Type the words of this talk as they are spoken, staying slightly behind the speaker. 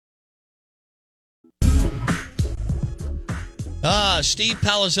Steve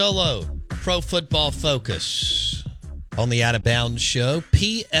Palazzolo, Pro Football Focus on the Out of Bounds Show,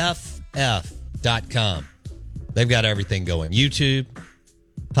 PFF.com. They've got everything going. YouTube,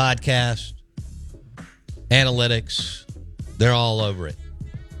 podcast, analytics. They're all over it.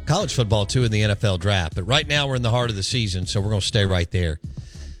 College football, too, in the NFL draft. But right now we're in the heart of the season, so we're going to stay right there.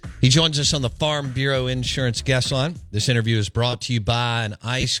 He joins us on the Farm Bureau Insurance Guest Line. This interview is brought to you by an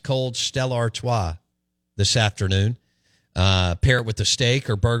ice-cold Stella Artois this afternoon. Pair it with a steak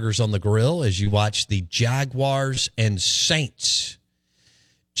or burgers on the grill as you watch the Jaguars and Saints.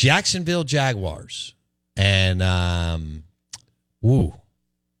 Jacksonville Jaguars and the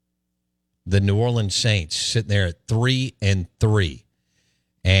New Orleans Saints sitting there at 3-3.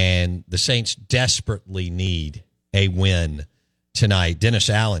 And the Saints desperately need a win tonight. Dennis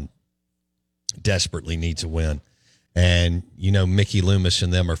Allen desperately needs a win. And, you know, Mickey Loomis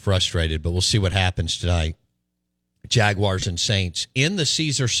and them are frustrated, but we'll see what happens tonight. Jaguars and Saints in the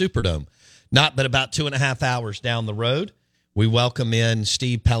Caesar Superdome. Not but about 2.5 hours down the road. We welcome in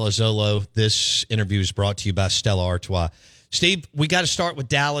Steve Palazzolo. This interview is brought to you by Stella Artois. Steve, we got to start with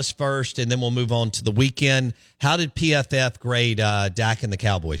Dallas first, and then we'll move on to the weekend. How did PFF grade Dak and the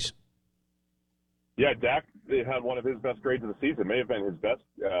Cowboys? Yeah, Dak had one of his best grades of the season. May have been his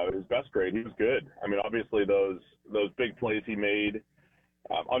best grade. He was good. I mean, obviously those big plays he made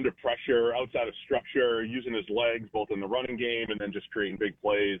under pressure, outside of structure, using his legs both in the running game and then just creating big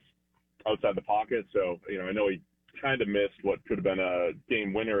plays outside the pocket. So, you know, I know he kind of missed what could have been a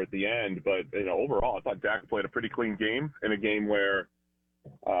game winner at the end, but, you know, overall, I thought Dak played a pretty clean game in a game where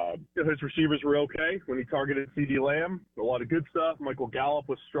his receivers were okay when he targeted CeeDee Lamb. A lot of good stuff. Michael Gallup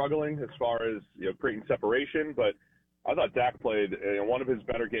was struggling as far as, you know, creating separation, but I thought Dak played one of his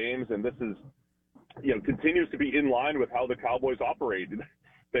better games, and this is, you know, continues to be in line with how the Cowboys operate.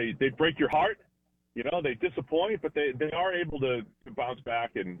 They break your heart, you know, they disappoint, but they are able to bounce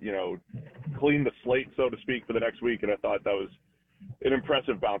back and, you know, clean the slate, so to speak, for the next week. And I thought that was an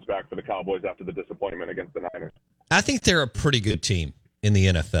impressive bounce back for the Cowboys after the disappointment against the Niners. I think they're a pretty good team in the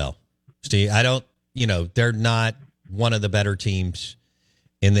NFL, Steve. They're not one of the better teams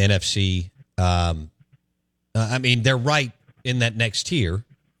in the NFC. I mean, they're right in that next tier,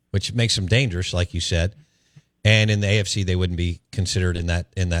 which makes them dangerous, like you said. And in the AFC, they wouldn't be considered in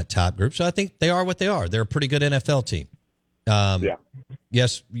that top group. So I think they are what they are. They're a pretty good NFL team. Yeah.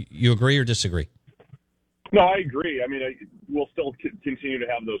 Yes, you agree or disagree? No, I agree. I mean, we'll still continue to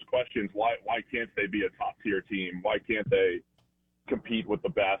have those questions. Why can't they be a top-tier team? Why can't they compete with the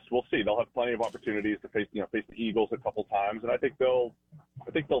best? We'll see. They'll have plenty of opportunities to face the Eagles a couple times, and I think they'll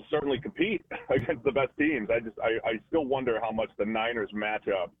certainly compete against the best teams. I still wonder how much the Niners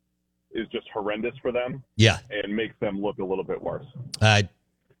matchup is just horrendous for them. Yeah, and makes them look a little bit worse. I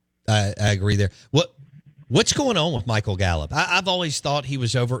agree there. What's going on with Michael Gallup? I've always thought he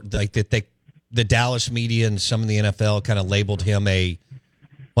was over, like that. The Dallas media and some of the NFL kind of labeled him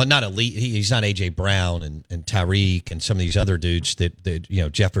not elite. He's not A.J. Brown and Tyreek and some of these other dudes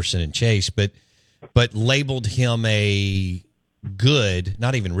that Jefferson and Chase, but labeled him a good,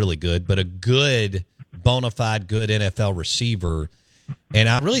 not even really good, but a good, bona fide good NFL receiver. And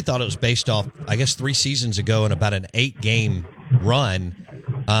I really thought it was based off, I guess, 3 seasons ago in about an 8-game run.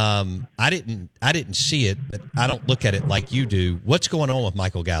 I didn't see it, but I don't look at it like you do. What's going on with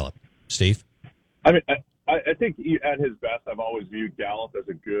Michael Gallup, Steve? I mean, I think at his best, I've always viewed Gallup as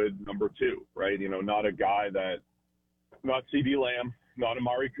a good number 2, right? You know, not a guy not CeeDee Lamb, not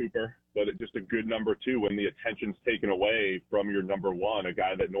Amari Cooper, but just a good number 2 when the attention's taken away from your number 1, a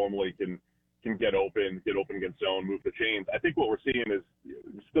guy that normally can get open against zone, move the chains. I think what we're seeing is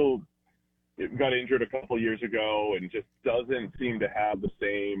still got injured a couple of years ago and just doesn't seem to have the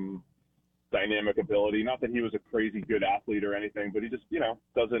same dynamic ability. Not that he was a crazy good athlete or anything, but he just,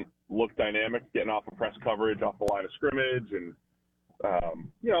 doesn't look dynamic, getting off of press coverage, off the line of scrimmage, and,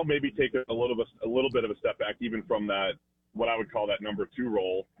 maybe take a little bit of a step back even from that, what I would call that number 2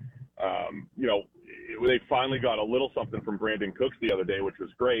 role. They finally got a little something from Brandon Cooks the other day, which was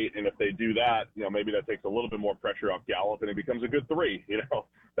great. And if they do that, maybe that takes a little bit more pressure off Gallup and it becomes a good 3.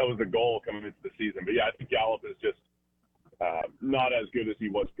 That was the goal coming into the season. But yeah, I think Gallup is just not as good as he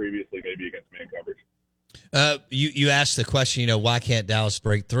was previously, maybe against man coverage. You asked the question, why can't Dallas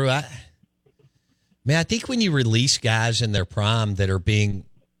break through? I think when you release guys in their prime that are being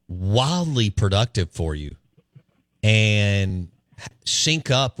wildly productive for you and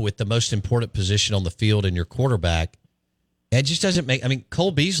sync up with the most important position on the field in your quarterback, it just doesn't make. I mean, Cole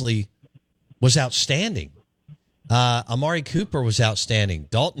Beasley was outstanding. Amari Cooper was outstanding.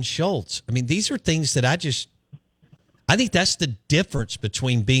 Dalton Schultz. I mean, these are things that I think that's the difference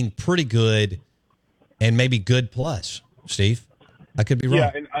between being pretty good and maybe good plus, Steve. I could be wrong.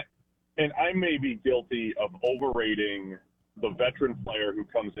 Yeah, and I may be guilty of overrating the veteran player who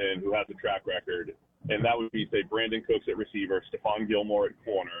comes in who has a track record, and that would be, say, Brandon Cooks at receiver, Stephon Gilmore at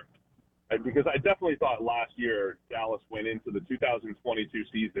corner. Because I definitely thought last year Dallas went into the 2022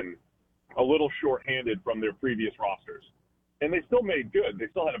 season a little shorthanded from their previous rosters. And they still made good. They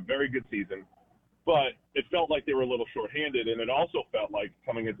still had a very good season. But it felt like they were a little shorthanded, and it also felt like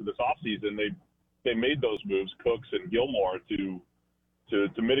coming into this offseason they made those moves, Cooks and Gilmore, to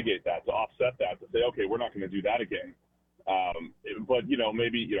mitigate that, to offset that, to say, okay, we're not going to do that again. But,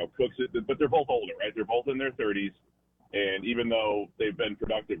 maybe, Cooks, but they're both older, right? They're both in their 30s. And even though they've been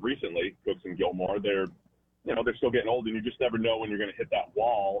productive recently, Cooks and Gilmore, they're still getting old, and you just never know when you're going to hit that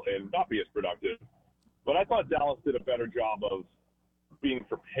wall and not be as productive. But I thought Dallas did a better job of being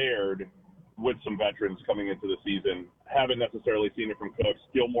prepared with some veterans coming into the season. Haven't necessarily seen it from Cooks.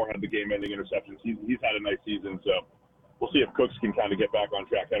 Gilmore had the game-ending interceptions. He's had a nice season, so we'll see if Cooks can kind of get back on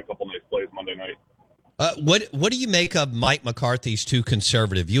track. Had a couple nice plays Monday night. What do you make of Mike McCarthy's too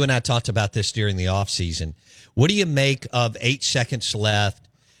conservative? You and I talked about this during the offseason. What do you make of 8 seconds left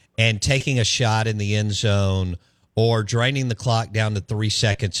and taking a shot in the end zone or draining the clock down to 3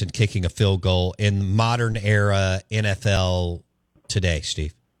 seconds and kicking a field goal in modern era NFL today,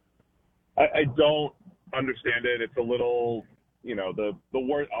 Steve? I don't understand it. It's a little, the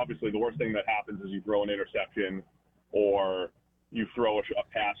worst. Obviously, the worst thing that happens is you throw an interception or you throw a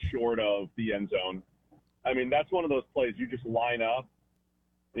pass short of the end zone. I mean, that's one of those plays you just line up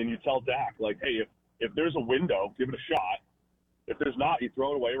and you tell Dak, like, hey, if there's a window, give it a shot. If there's not, you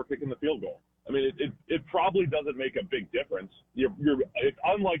throw it away. We're kicking the field goal. I mean, it probably doesn't make a big difference. It's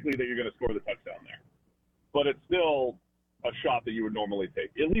unlikely that you're going to score the touchdown there, but it's still a shot that you would normally take.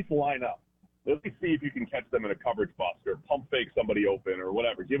 At least line up. At least see if you can catch them in a coverage bust or pump fake somebody open or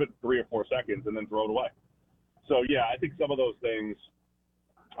whatever. Give it 3 or 4 seconds and then throw it away. So, yeah, I think some of those things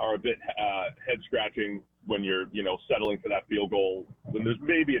are a bit head-scratching when you're, settling for that field goal when there's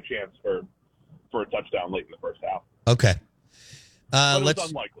maybe a chance for a touchdown late in the first half. Okay. But it's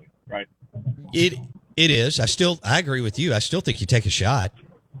unlikely, right? It is. I agree with you. I still think you take a shot.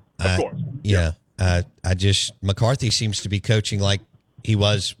 Of course. Yeah. McCarthy seems to be coaching like he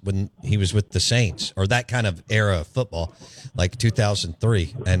was when he was with the Saints or that kind of era of football, like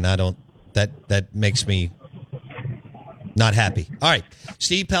 2003. And that makes me not happy. All right.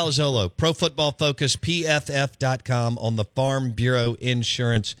 Steve Palazzolo, Pro Football Focus, PFF.com on the Farm Bureau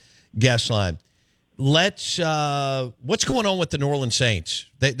Insurance guest line. What's going on with the New Orleans Saints?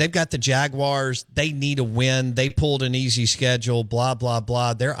 They've got the Jaguars. They need a win. They pulled an easy schedule, blah, blah,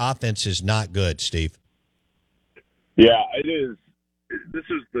 blah. Their offense is not good, Steve. Yeah, it is. This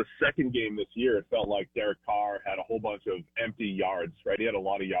is the second game this year. It felt like Derek Carr had a whole bunch of empty yards, right? He had a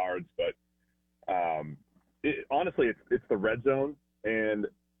lot of yards, but honestly, it's the red zone. And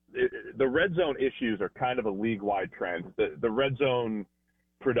the red zone issues are kind of a league-wide trend. The red zone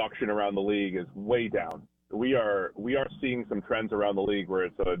production around the league is way down. We are seeing some trends around the league where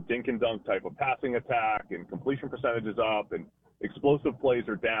it's a dink and dunk type of passing attack and completion percentage is up and explosive plays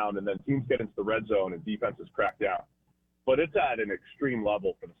are down, and then teams get into the red zone and defenses crack down. But it's at an extreme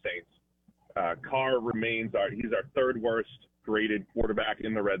level for the Saints. Carr remains he's our third worst graded quarterback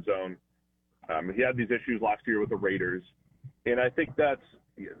in the red zone. He had these issues last year with the Raiders, and I think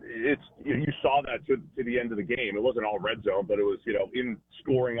you saw that to the end of the game. It wasn't all red zone, but it was, in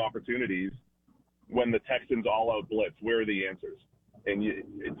scoring opportunities when the Texans all out blitz. Where are the answers? And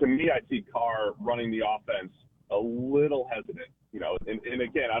to me, I see Carr running the offense a little hesitant, and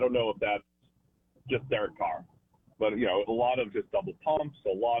again, I don't know if that's just Derek Carr, but, a lot of just double pumps,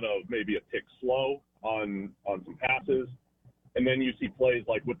 a lot of maybe a tick slow on some passes. And then you see plays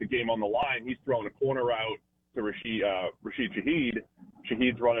like with the game on the line, he's throwing a corner route to Rashid Shaheed.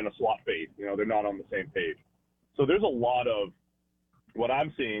 Shaheed's running a slot fade. They're not on the same page. So there's a lot of what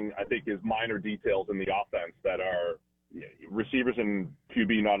I'm seeing, I think, is minor details in the offense that are receivers and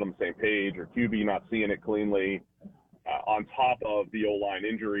QB not on the same page or QB not seeing it cleanly on top of the O-line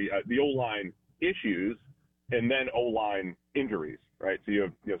injury, the O-line issues, and then O-line injuries, right? So you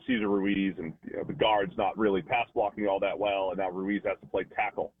have Cesar Ruiz and the guard's not really pass blocking all that well, and now Ruiz has to play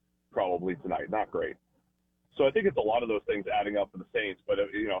tackle probably tonight. Not great. So I think it's a lot of those things adding up for the Saints. But,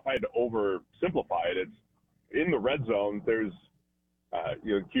 if I had to oversimplify it, it's in the red zone, there's,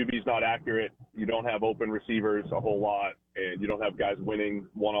 QB's not accurate. You don't have open receivers a whole lot, and you don't have guys winning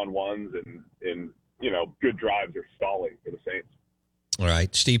one-on-ones, and good drives are stalling for the Saints. All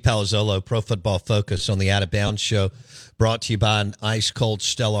right. Steve Palazzolo, Pro Football Focus on the Out of Bounds Show, brought to you by an ice-cold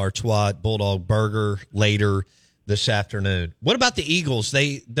Stella Artois Bulldog Burger later this afternoon. What about the Eagles?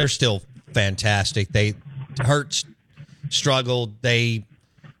 They're still fantastic. Hurts struggled. They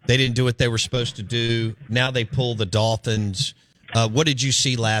didn't do what they were supposed to do. Now they pull the Dolphins. What did you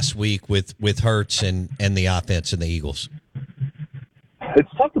see last week with Hurts and the offense and the Eagles? It's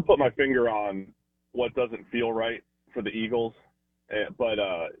tough to put my finger on what doesn't feel right for the Eagles, but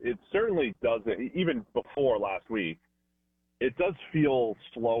it certainly doesn't. Even before last week, it does feel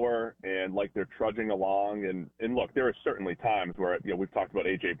slower and like they're trudging along. And look, there are certainly times where, we've talked about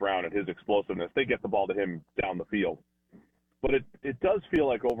A.J. Brown and his explosiveness. They get the ball to him down the field. But it does feel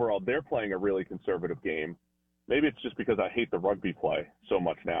like overall they're playing a really conservative game. Maybe it's just because I hate the rugby play so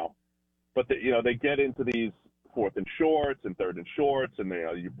much now. But, they get into these 4th and shorts and 3rd and shorts, and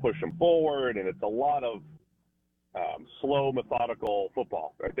you push them forward, and it's a lot of slow, methodical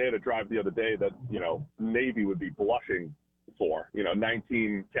football. Right? They had a drive the other day that, Navy would be blushing for,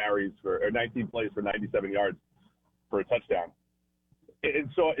 19 plays for 97 yards for a touchdown. And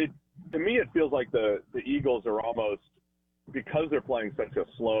so to me, it feels like the Eagles are almost, because they're playing such a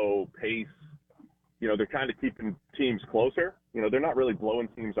slow pace, they're kind of keeping teams closer. They're not really blowing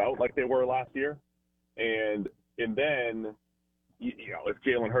teams out like they were last year. And then, if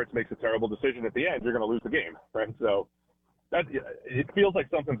Jalen Hurts makes a terrible decision at the end, you're going to lose the game, right? So it feels like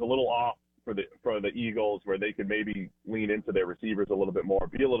something's a little off for the Eagles, where they could maybe lean into their receivers a little bit more,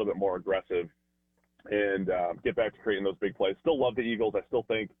 be a little bit more aggressive, and get back to creating those big plays. Still love the Eagles. I still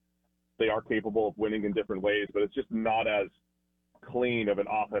think they are capable of winning in different ways, but it's just not as clean of an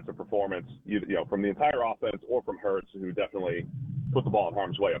offensive performance, from the entire offense or from Hurts, who definitely put the ball in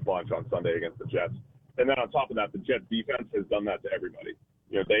harm's way a bunch on Sunday against the Jets. And then on top of that, the Jets defense has done that to everybody.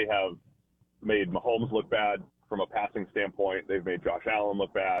 They have made Mahomes look bad from a passing standpoint. They've made Josh Allen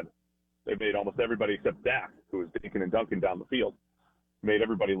look bad. They've made almost everybody except Dak, who was dinking and dunking down the field, made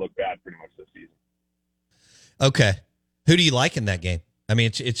everybody look bad pretty much this season. Okay. Who do you like in that game? I mean,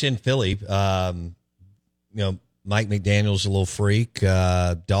 it's in Philly. Mike McDaniel's a little freak.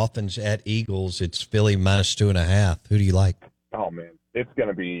 Dolphins at Eagles. It's Philly -2.5. Who do you like? Oh man, it's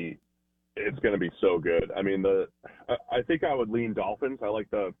gonna be so good. I mean, I think I would lean Dolphins. I like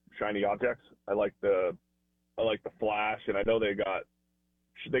the shiny objects. I like the flash, and I know they got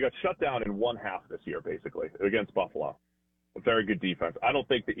shut down in one half this year, basically, against Buffalo. A very good defense. I don't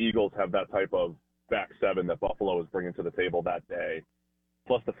think the Eagles have that type of back seven that Buffalo is bringing to the table that day,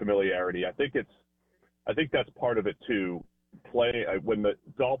 plus the familiarity. I think that's part of it too. When the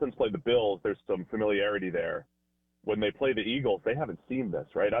Dolphins play the Bills, there's some familiarity there. When they play the Eagles, they haven't seen this,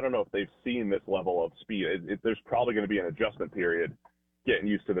 right? I don't know if they've seen this level of speed. There's probably going to be an adjustment period, getting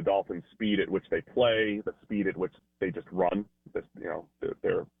used to the Dolphins' speed at which they play, the speed at which they just run.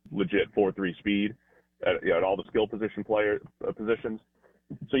 They're legit 4-3 speed at all the skill positions.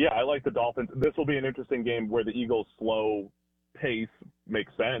 So yeah, I like the Dolphins. This will be an interesting game where the Eagles' slow pace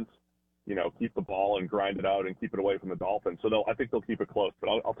makes sense. Keep the ball and grind it out and keep it away from the Dolphins. So I think they'll keep it close, but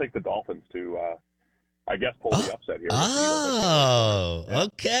I'll take the Dolphins to, I guess, pull the upset here. Oh,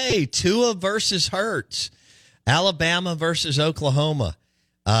 okay. Tua versus Hurts. Alabama versus Oklahoma.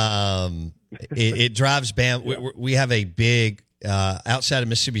 It drives Bam. We have a big, outside of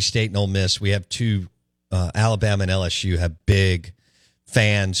Mississippi State and Ole Miss, we have two, Alabama and LSU have big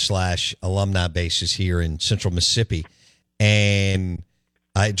fan/alumni bases here in central Mississippi. And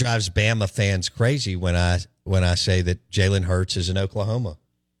it drives Bama fans crazy when I say that Jalen Hurts is in Oklahoma.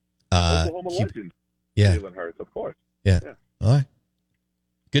 Oklahoma legend. Yeah. Jalen Hurts, of course. Yeah. All right.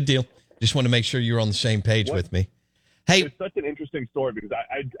 Good deal. Just want to make sure you're on the same page with me. Hey, it's such an interesting story because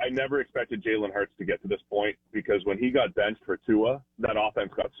I never expected Jalen Hurts to get to this point, because when he got benched for Tua, that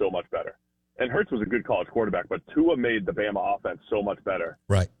offense got so much better. And Hurts was a good college quarterback, but Tua made the Bama offense so much better.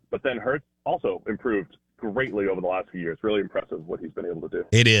 Right. But then Hurts also improved greatly over the last few years. Really impressive what he's been able to do.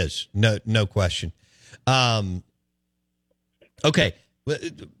 It is. No question. Okay.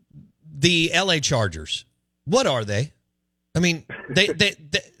 The LA Chargers, what are they? I mean,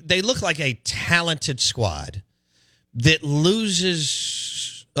 they look like a talented squad that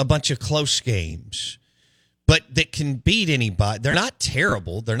loses a bunch of close games, but that can beat anybody. They're not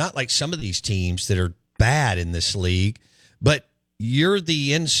terrible. They're not like some of these teams that are bad in this league, but you're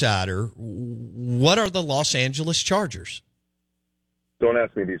the insider. What are the Los Angeles Chargers? Don't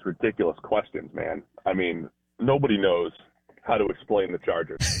ask me these ridiculous questions, man. I mean, nobody knows how to explain the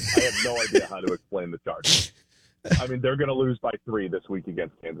Chargers. I have no idea how to explain the Chargers. I mean, they're going to lose by 3 this week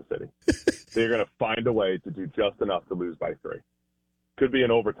against Kansas City. They're going to find a way to do just enough to lose by 3. Could be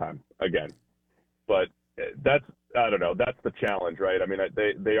in overtime again. But I don't know. That's the challenge, right? I mean,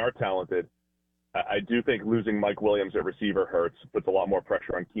 they are talented. I do think losing Mike Williams at receiver hurts, puts a lot more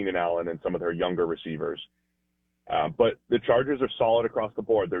pressure on Keenan Allen and some of their younger receivers. But the Chargers are solid across the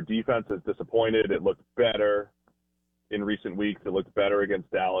board. Their defense is disappointed. It looked better. in recent weeks. It looked better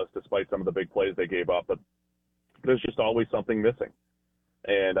against Dallas despite some of the big plays they gave up. But there's just always something missing.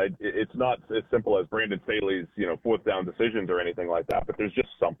 And it's not as simple as Brandon Staley's, fourth down decisions or anything like that, but there's just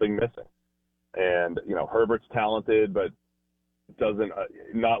something missing. And, Herbert's talented, but doesn't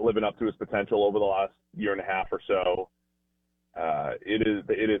not living up to his potential over the last year and a half or so.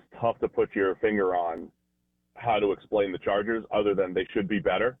 It is tough to put your finger on how to explain the Chargers other than they should be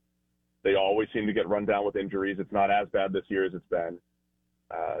better. They always seem to get run down with injuries. It's not as bad this year as it's been.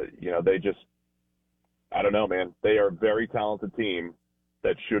 They just, I don't know, man. They are a very talented team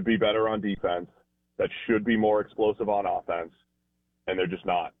that should be better on defense, that should be more explosive on offense, and they're just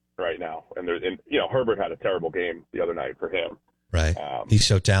not right now. And Herbert had a terrible game the other night for him. Right. He's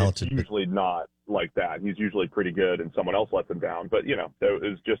so talented. It's usually not like that. He's usually pretty good, and someone else lets him down. But, it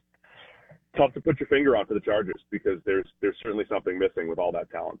was just tough to put your finger on for the Chargers because there's certainly something missing with all that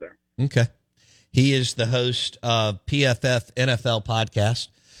talent there. Okay. He is the host of PFF NFL podcast,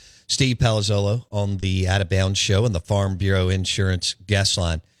 Steve Palazzolo, on the Out of Bounds show and the Farm Bureau Insurance guest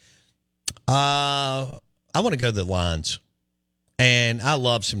line. I want to go to the lines. And I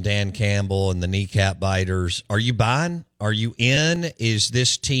love some Dan Campbell and the kneecap biters. Are you buying? Are you in? Is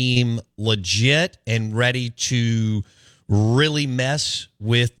this team legit and ready to really mess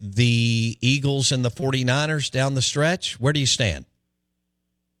with the Eagles and the 49ers down the stretch? Where do you stand?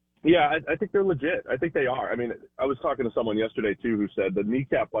 Yeah, I think they're legit. I think they are. I mean, I was talking to someone yesterday, too, who said the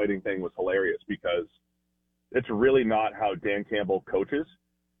kneecap biting thing was hilarious because it's really not how Dan Campbell coaches.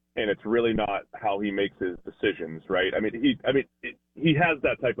 And it's really not how he makes his decisions, right? I mean, he has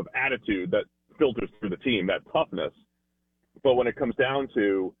that type of attitude that filters through the team, that toughness. But when it comes down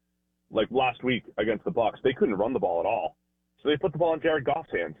to, like last week against the Bucs, they couldn't run the ball at all. So they put the ball in Jared Goff's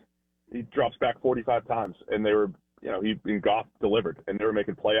hands. He drops back 45 times, and they were, Goff delivered, and they were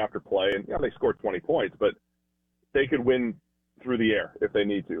making play after play. And they scored 20 points, but they could win through the air if they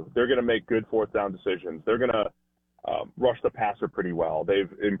need to. They're going to make good fourth down decisions. They're going to rush the passer pretty well. They've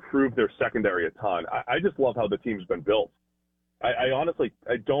improved their secondary a ton. I just love how the team's been built. I honestly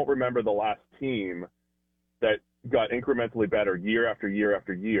don't remember the last team that got incrementally better year after year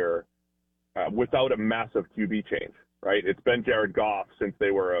after year without a massive QB change, right? It's been Jared Goff since they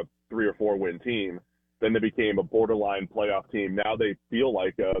were a 3 or 4 win team. Then they became a borderline playoff team. Now they feel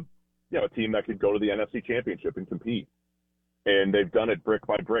like a team that could go to the NFC Championship and compete. And they've done it brick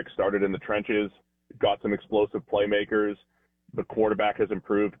by brick, started in the trenches, got some explosive playmakers. The quarterback has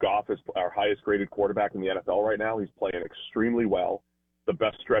improved. Goff is our highest graded quarterback in the NFL right now. He's playing extremely well, the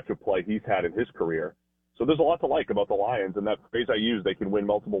best stretch of play he's had in his career. So there's a lot to like about the Lions, and that phrase I use, they can win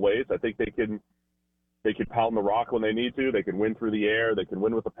multiple ways. I think they can pound the rock when they need to. They can win through the air. They can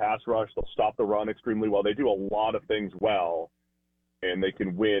win with the pass rush. They'll stop the run extremely well. They do a lot of things well, and they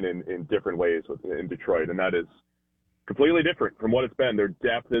can win in different ways in Detroit, and that is completely different from what it's been. Their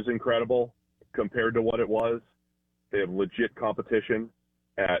depth is incredible compared to what it was. They have legit competition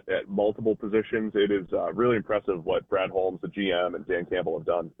at multiple positions. It is really impressive what Brad Holmes, the GM, and Dan Campbell have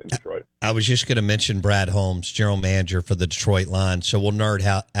done in Detroit. I was just going to mention Brad Holmes, general manager for the Detroit Lions. So we'll nerd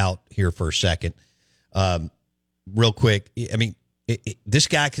out here for a second. Real quick, I mean, this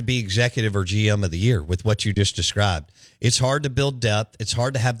guy could be executive or GM of the year with what you just described. It's hard to build depth. It's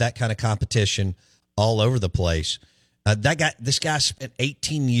hard to have that kind of competition all over the place. This guy spent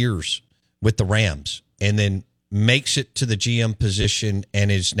 18 years with the Rams and then makes it to the GM position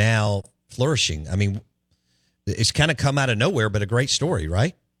and is now flourishing. I mean, it's kind of come out of nowhere, but a great story,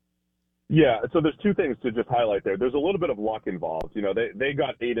 right? Yeah, so there's two things to just highlight there. There's a little bit of luck involved. They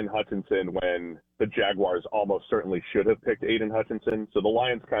got Aiden Hutchinson when the Jaguars almost certainly should have picked Aiden Hutchinson, so the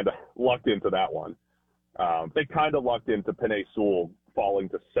Lions kind of lucked into that one. They kind of lucked into Penei Sewell falling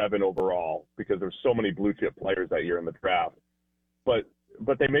to 7 overall because there's so many blue-chip players that year in the draft.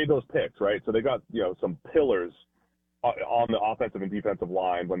 But they made those picks, right? So they got, some pillars on the offensive and defensive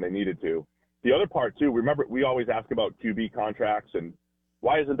line when they needed to. The other part, too, remember, we always ask about QB contracts and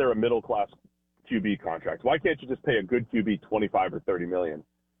why isn't there a middle-class QB contract? Why can't you just pay a good QB $25 or $30 million?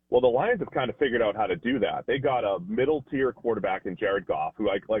 Well, the Lions have kind of figured out how to do that. They got a middle-tier quarterback in Jared Goff, who,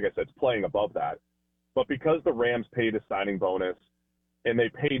 like I said, is playing above that. But because the Rams paid a signing bonus and they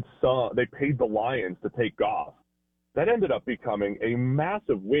paid the Lions to take Goff, that ended up becoming a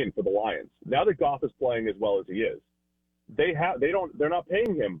massive win for the Lions. Now that Goff is playing as well as he is, they're not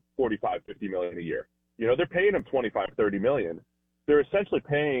paying him $45, $50 million a year. They're paying him $25, $30 million. They're essentially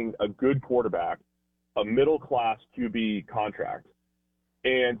paying a good quarterback a middle-class QB contract.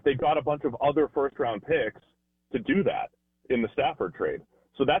 And they got a bunch of other first-round picks to do that in the Stafford trade.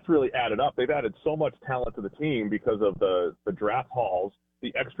 So that's really added up. They've added so much talent to the team because of the draft hauls,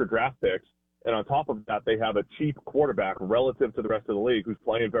 the extra draft picks, And on top of that, they have a cheap quarterback relative to the rest of the league who's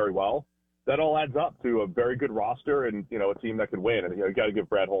playing very well. That all adds up to a very good roster and, a team that could win. And, you got to give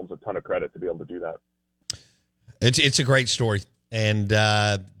Brad Holmes a ton of credit to be able to do that. It's a great story. And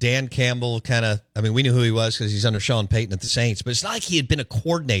Dan Campbell we knew who he was because he's under Sean Payton at the Saints. But it's not like he had been a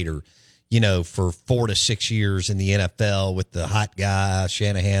coordinator, for 4 to 6 years in the NFL with the hot guy,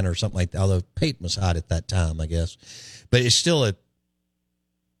 Shanahan or something like that. Although Payton was hot at that time, I guess. But it's still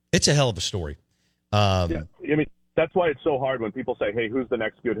it's a hell of a story. That's why it's so hard when people say, hey, who's the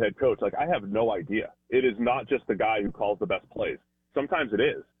next good head coach? Like, I have no idea. It is not just the guy who calls the best plays. Sometimes it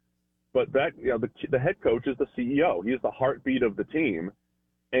is. But that, the head coach is the CEO. He is the heartbeat of the team.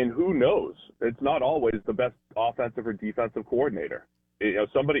 And who knows? It's not always the best offensive or defensive coordinator.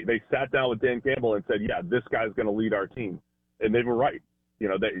 They sat down with Dan Campbell and said, yeah, this guy's going to lead our team. And they were right. You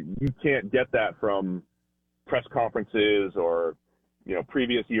can't get that from press conferences or,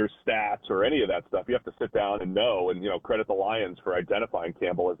 previous year's stats or any of that stuff. You have to sit down and know and, credit the Lions for identifying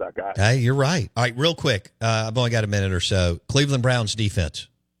Campbell as that guy. Hey, you're right. All right, real quick. I've only got a minute or so. Cleveland Browns defense.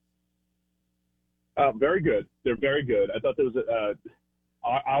 Very good. They're very good. I thought there was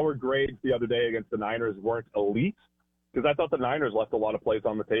our grades the other day against the Niners weren't elite because I thought the Niners left a lot of plays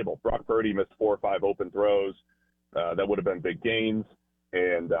on the table. Brock Purdy missed 4 or 5 open throws. That would have been big gains.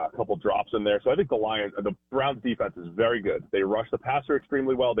 And a couple drops in there. So I think the Browns defense is very good. They rush the passer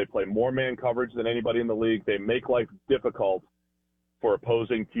extremely well. They play more man coverage than anybody in the league. They make life difficult for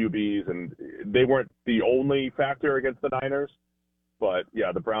opposing QBs, and they weren't the only factor against the Niners. But,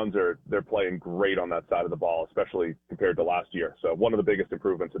 yeah, the Browns they're playing great on that side of the ball, especially compared to last year. So one of the biggest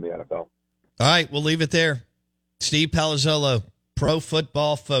improvements in the NFL. All right, we'll leave it there. Steve Palazzolo, Pro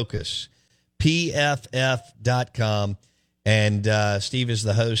Football Focus, PFF.com. And Steve is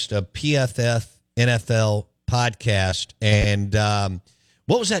the host of PFF NFL podcast. And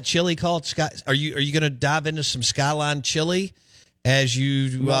what was that chili called? Are you going to dive into some Skyline chili as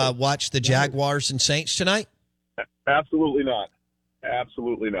you watch the Jaguars and Saints tonight? Absolutely not.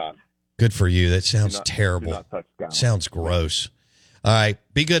 Absolutely not. Good for you. That sounds terrible. Sounds gross. All right.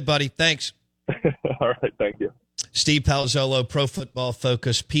 Be good, buddy. Thanks. All right. Thank you. Steve Palazzolo, Pro Football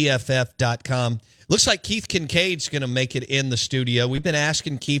Focus, PFF.com. Looks like Keith Kincaid's going to make it in the studio. We've been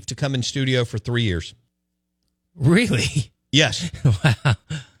asking Keith to come in studio for 3 years. Really? Yes. Wow.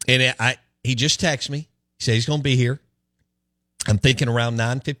 And he just texted me. He said he's going to be here. I'm thinking around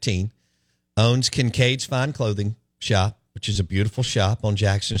 9:15. Owns Kincaid's Fine Clothing Shop, which is a beautiful shop on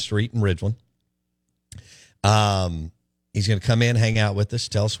Jackson Street in Ridgeland. He's going to come in, hang out with us,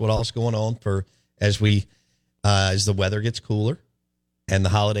 tell us what all's going on as the weather gets cooler and the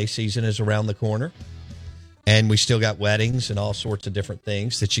holiday season is around the corner. And we still got weddings and all sorts of different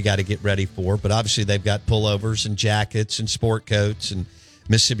things that you got to get ready for. But obviously they've got pullovers and jackets and sport coats and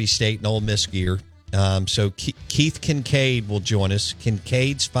Mississippi State and Ole Miss gear. So Keith Kincaid will join us.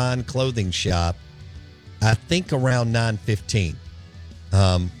 Kincaid's Fine Clothing Shop, I think around 9:15.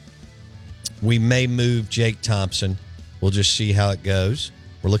 We may move Jake Thompson. We'll just see how it goes.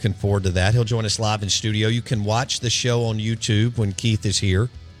 We're looking forward to that. He'll join us live in studio. You can watch the show on YouTube when Keith is here.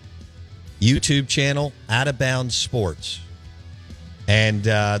 YouTube channel, Out of Bounds Sports. And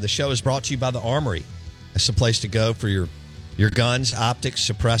the show is brought to you by the Armory. That's the place to go for your guns, optics,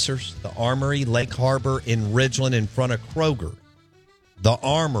 suppressors. The Armory, Lake Harbor in Ridgeland in front of Kroger. The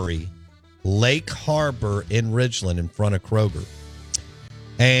Armory, Lake Harbor in Ridgeland in front of Kroger.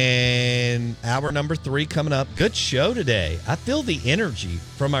 And hour number 3 coming up. Good show today. I feel the energy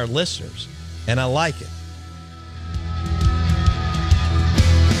from our listeners, and I like it.